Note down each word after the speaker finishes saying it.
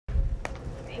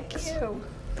Thank you.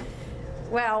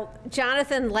 Well,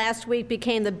 Jonathan last week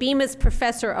became the Bemis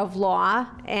Professor of Law,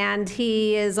 and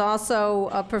he is also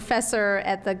a professor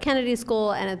at the Kennedy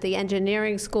School and at the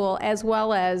Engineering School, as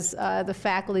well as the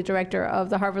faculty director of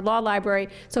the Harvard Law Library.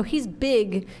 So he's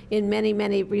big in many,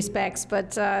 many respects,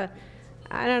 but I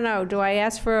don't know, do I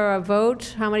ask for a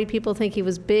vote? How many people think he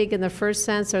was big in the first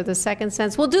sense or the second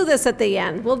sense? We'll do this at the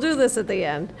end. We'll do this at the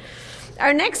end.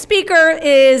 Our next speaker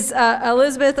is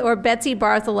Elizabeth or Betsy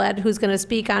Bartholet, who's going to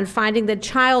speak on finding the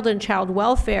child and child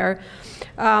welfare.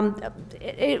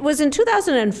 It was in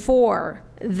 2004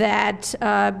 that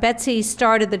Betsy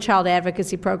started the Child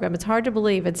Advocacy Program. It's hard to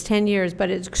believe, it's 10 years, but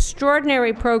it's an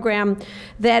extraordinary program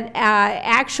that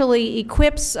actually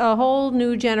equips a whole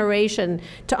new generation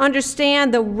to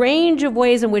understand the range of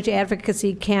ways in which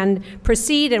advocacy can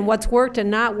proceed and what's worked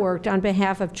and not worked on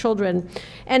behalf of children.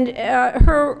 And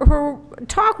her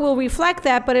talk will reflect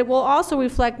that, but it will also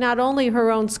reflect not only her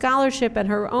own scholarship and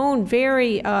her own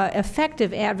very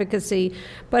effective advocacy,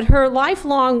 but her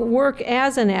lifelong work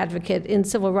as an advocate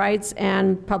in civil rights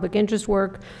and public interest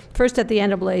work, first at the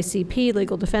NAACP,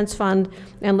 Legal Defense Fund,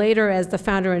 and later as the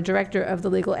founder and director of the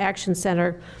Legal Action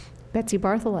Center. Betsy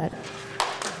Bartholet.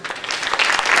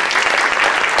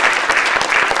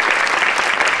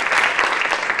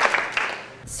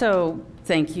 So,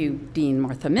 thank you, Dean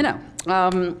Martha Minow.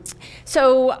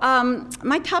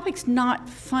 My topic's not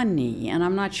funny, and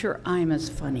I'm not sure I'm as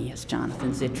funny as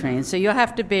Jonathan Zittrain, so you'll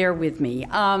have to bear with me.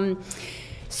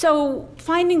 So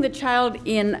finding the child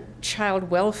in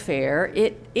child welfare,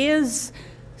 it is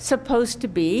supposed to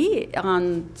be,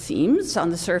 seems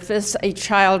on the surface, a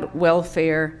child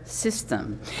welfare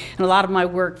system. And a lot of my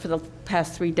work for the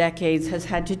past 3 decades has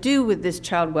had to do with this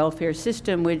child welfare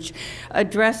system, which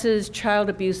addresses child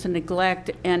abuse and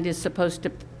neglect and is supposed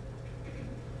to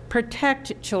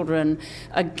protect children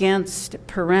against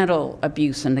parental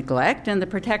abuse and neglect, and the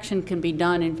protection can be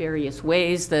done in various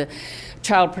ways. The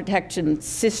Child Protection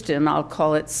System, I'll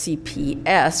call it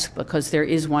CPS, because there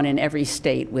is one in every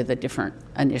state with a different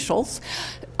initials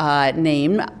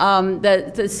name.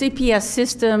 The CPS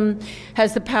system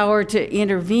has the power to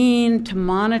intervene, to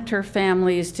monitor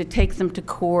families, to take them to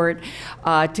court,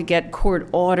 to get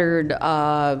court-ordered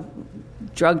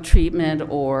drug treatment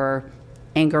or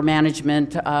anger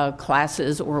management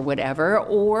classes or whatever,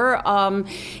 or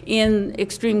in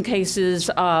extreme cases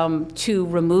to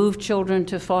remove children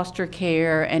to foster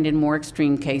care, and in more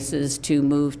extreme cases to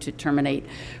move to terminate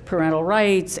parental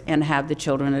rights and have the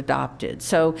children adopted.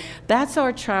 So that's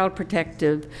our child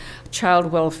protective,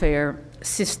 child welfare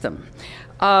system.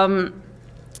 The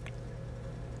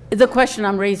question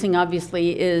I'm raising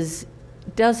obviously is,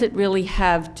 does it really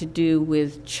have to do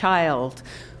with child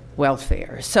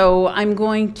welfare? So I'm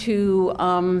going to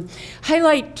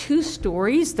highlight 2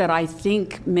 stories that I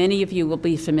think many of you will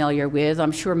be familiar with.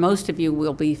 I'm sure most of you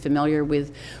will be familiar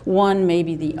with one,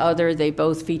 maybe the other. They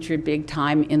both featured big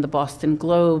time in the Boston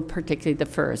Globe, particularly the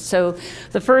first. So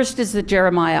the first is the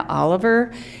Jeremiah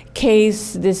Oliver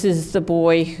case. This is the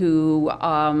boy who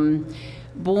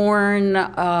brought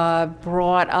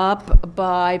up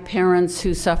by parents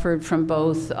who suffered from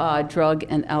both drug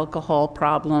and alcohol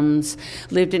problems,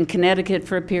 lived in Connecticut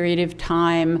for a period of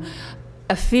time,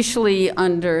 officially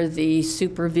under the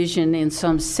supervision in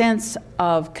some sense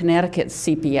of Connecticut's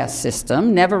CPS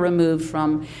system, never removed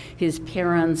from his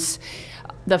parents.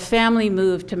 The family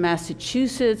moved to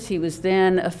Massachusetts. He was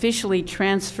then officially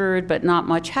transferred, but not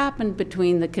much happened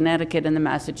between the Connecticut and the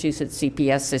Massachusetts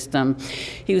CPS system.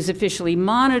 He was officially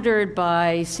monitored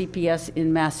by CPS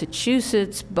in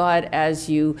Massachusetts, but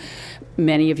as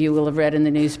many of you will have read in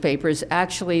the newspapers,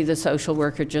 actually the social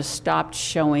worker just stopped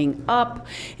showing up.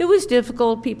 It was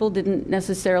difficult. People didn't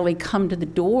necessarily come to the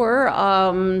door.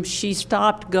 She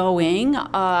stopped going,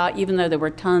 even though there were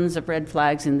tons of red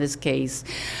flags in this case.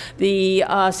 The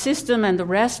system and the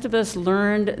rest of us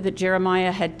learned that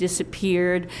Jeremiah had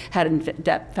disappeared, had in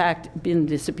fact been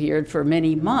disappeared for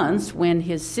many months, when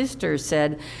his sister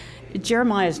said,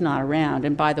 Jeremiah's not around.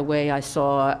 And by the way, I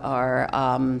saw our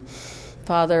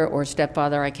father or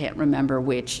stepfather, I can't remember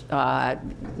which,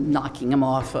 knocking him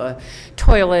off a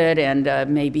toilet,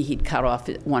 and maybe he'd cut off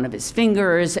one of his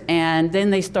fingers. And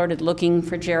then they started looking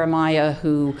for Jeremiah,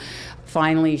 who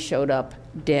finally showed up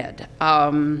dead.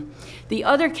 The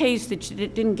other case that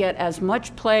didn't get as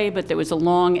much play, but there was a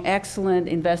long, excellent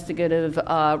investigative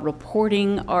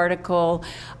reporting article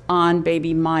on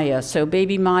baby Maya. So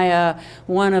baby Maya,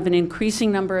 one of an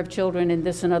increasing number of children in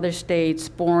this and other states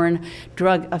born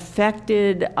drug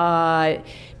affected,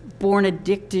 born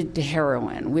addicted to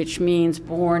heroin, which means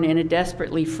born in a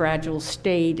desperately fragile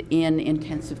state in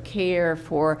intensive care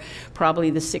for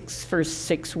probably the first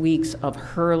 6 weeks of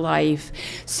her life,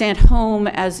 sent home,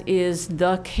 as is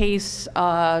the case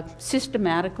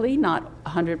systematically, not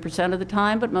 100% of the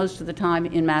time, but most of the time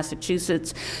in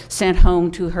Massachusetts, sent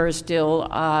home to her still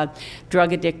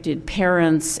drug-addicted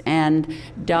parents, and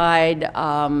died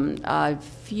a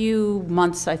few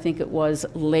months, I think it was,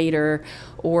 later,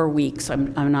 or weeks,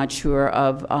 I'm not sure,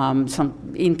 of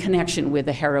in connection with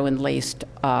a heroin-laced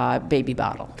baby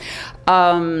bottle.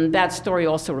 That story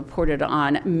also reported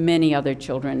on many other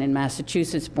children in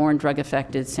Massachusetts, born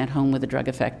drug-affected, sent home with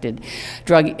drug-addicted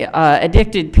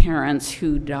parents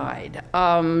who died.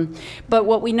 But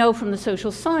what we know from the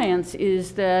social science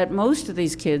is that most of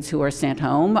these kids who are sent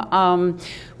home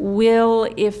will,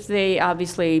 if they,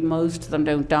 obviously most of them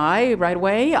don't die right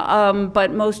away,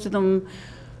 but most of them,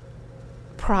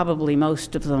 probably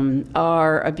most of them,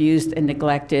 are abused and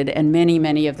neglected, and many,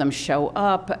 many of them show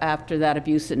up after that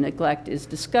abuse and neglect is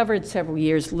discovered several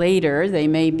years later. They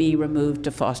may be removed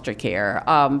to foster care,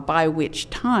 by which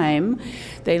time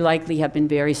they likely have been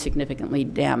very significantly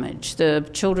damaged. The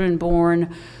children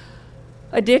born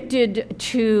addicted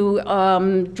to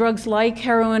drugs like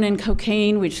heroin and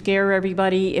cocaine, which scare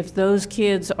everybody, if those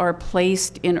kids are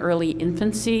placed in early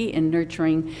infancy in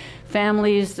nurturing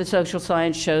families, the social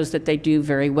science shows that they do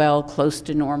very well, close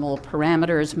to normal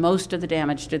parameters. Most of the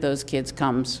damage to those kids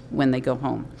comes when they go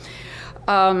home.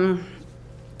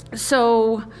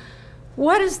 So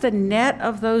what is the net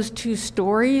of those two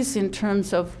stories in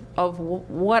terms of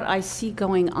what I see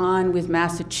going on with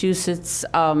Massachusetts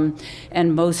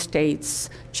and most states'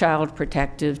 child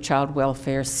protective, child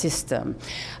welfare system?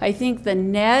 I think the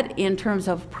net in terms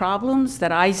of problems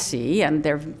that I see, and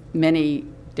there are many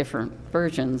different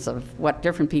versions of what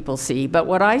different people see, but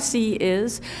what I see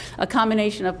is a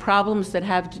combination of problems that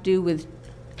have to do with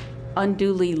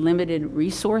unduly limited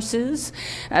resources.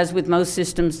 As with most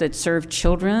systems that serve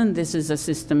children, this is a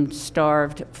system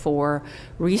starved for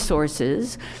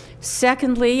resources.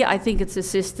 Secondly, I think it's a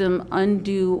system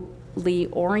unduly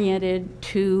oriented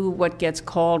to what gets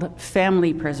called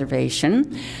family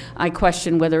preservation. I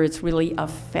question whether it's really a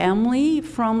family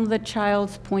from the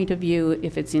child's point of view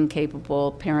if it's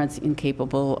incapable, parents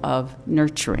incapable of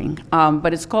nurturing.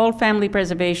 But it's called family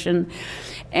preservation,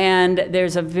 and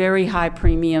there's a very high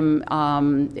premium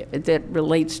that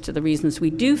relates to the reasons we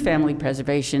do family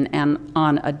preservation and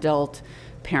on adult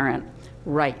parent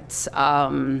rights.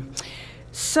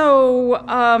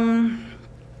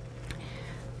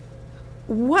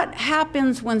 What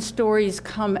happens when stories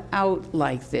come out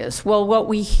like this? Well, what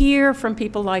we hear from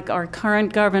people like our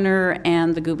current governor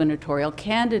and the gubernatorial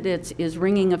candidates is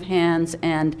wringing of hands,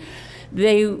 and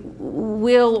they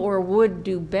will or would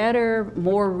do better,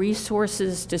 more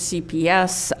resources to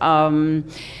CPS.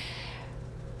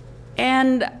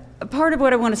 And part of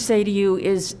what I want to say to you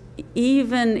is,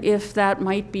 even if that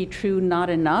might be true, not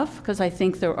enough, because I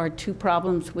think there are two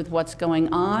problems with what's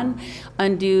going on: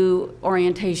 undue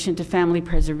orientation to family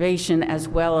preservation as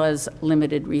well as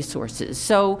limited resources.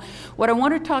 So what I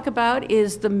want to talk about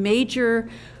is the major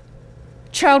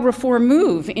child reform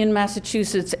move in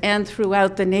Massachusetts and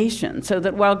throughout the nation, so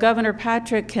that while Governor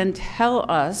Patrick can tell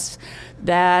us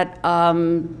that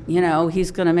he's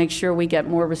going to make sure we get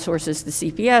more resources to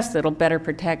CPS that'll better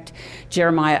protect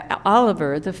Jeremiah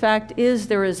Oliver, the fact is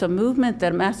there is a movement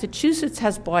that Massachusetts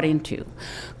has bought into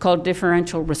called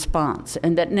differential response,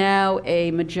 and that now a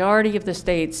majority of the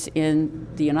states in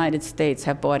the United States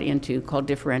have bought into, called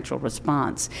differential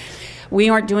response. We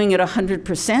aren't doing it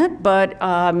 100%, but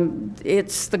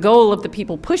it's the goal of the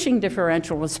people pushing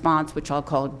differential response, which I'll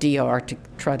call DR to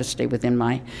try to stay within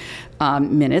my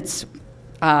minutes.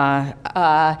 Those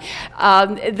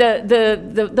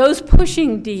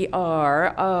pushing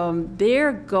DR,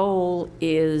 their goal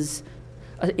is,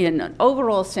 in an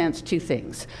overall sense, two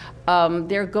things.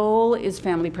 Their goal is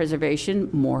family preservation,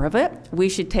 more of it. We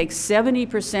should take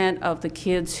 70% of the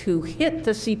kids who hit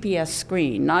the CPS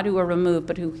screen, not who are removed,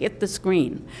 but who hit the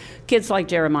screen, kids like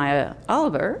Jeremiah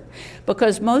Oliver,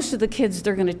 because most of the kids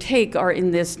they're going to take are in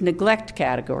this neglect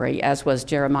category, as was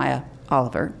Jeremiah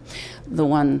Oliver, the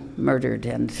one murdered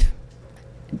and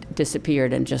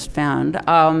disappeared and just found.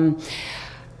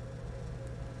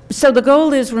 So the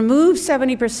goal is remove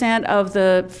 70% of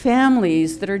the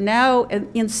families that are now,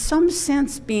 in some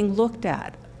sense, being looked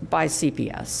at by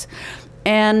CPS,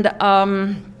 and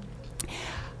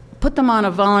put them on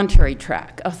a voluntary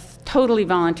track, a totally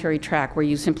voluntary track, where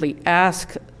you simply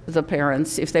ask the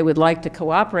parents if they would like to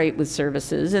cooperate with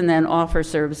services, and then offer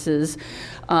services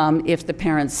if the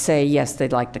parents say yes,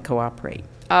 they'd like to cooperate.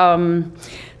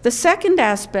 The second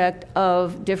aspect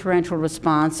of differential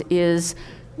response is,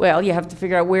 well, you have to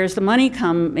figure out where's the money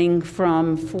coming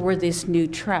from for this new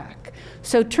track.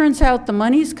 So it turns out the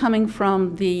money's coming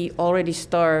from the already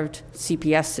starved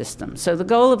CPS system. So the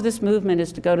goal of this movement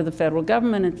is to go to the federal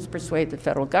government and to persuade the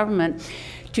federal government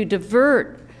to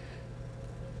divert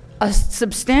a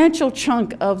substantial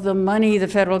chunk of the money the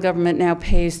federal government now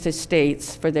pays to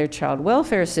states for their child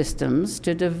welfare systems,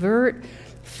 to divert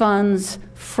funds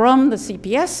from the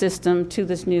CPS system to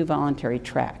this new voluntary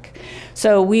track.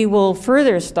 So we will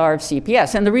further starve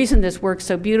CPS. And the reason this works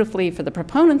so beautifully for the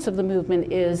proponents of the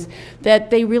movement is that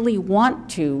they really want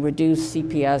to reduce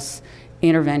CPS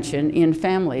intervention in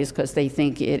families because they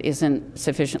think it isn't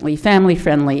sufficiently family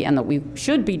friendly and that we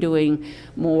should be doing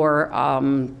more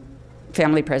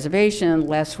family preservation,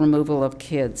 less removal of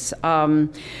kids.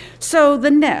 So the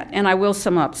net, and I will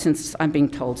sum up since I'm being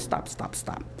told stop, stop,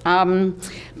 stop,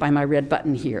 by my red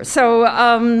button here. So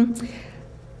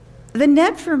the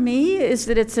net for me is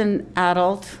that it's an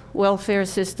adult welfare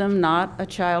system, not a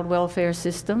child welfare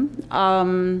system.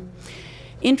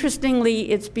 Interestingly,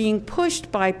 it's being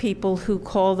pushed by people who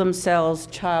call themselves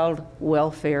child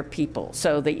welfare people.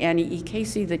 So the Annie E.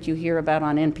 Casey that you hear about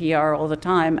on NPR all the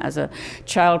time as a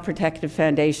child protective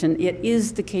foundation, it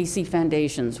is the Casey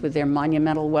Foundations with their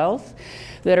monumental wealth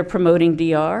that are promoting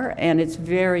DR, and it's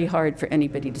very hard for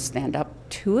anybody to stand up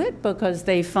to it because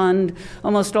they fund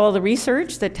almost all the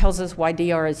research that tells us why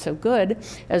DR is so good,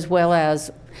 as well as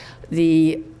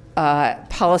the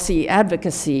policy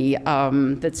advocacy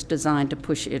that's designed to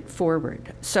push it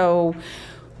forward. So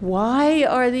why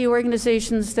are the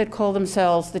organizations that call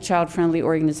themselves the child-friendly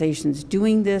organizations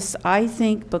doing this? I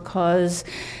think because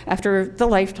after the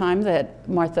lifetime that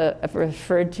Martha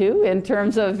referred to in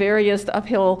terms of various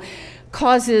uphill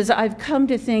causes, I've come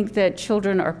to think that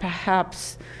children are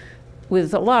perhaps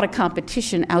with a lot of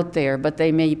competition out there, but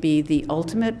they may be the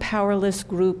ultimate powerless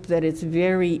group that it's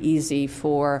very easy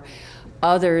for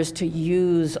others to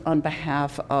use on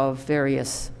behalf of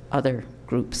various other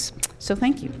groups. So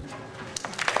thank you.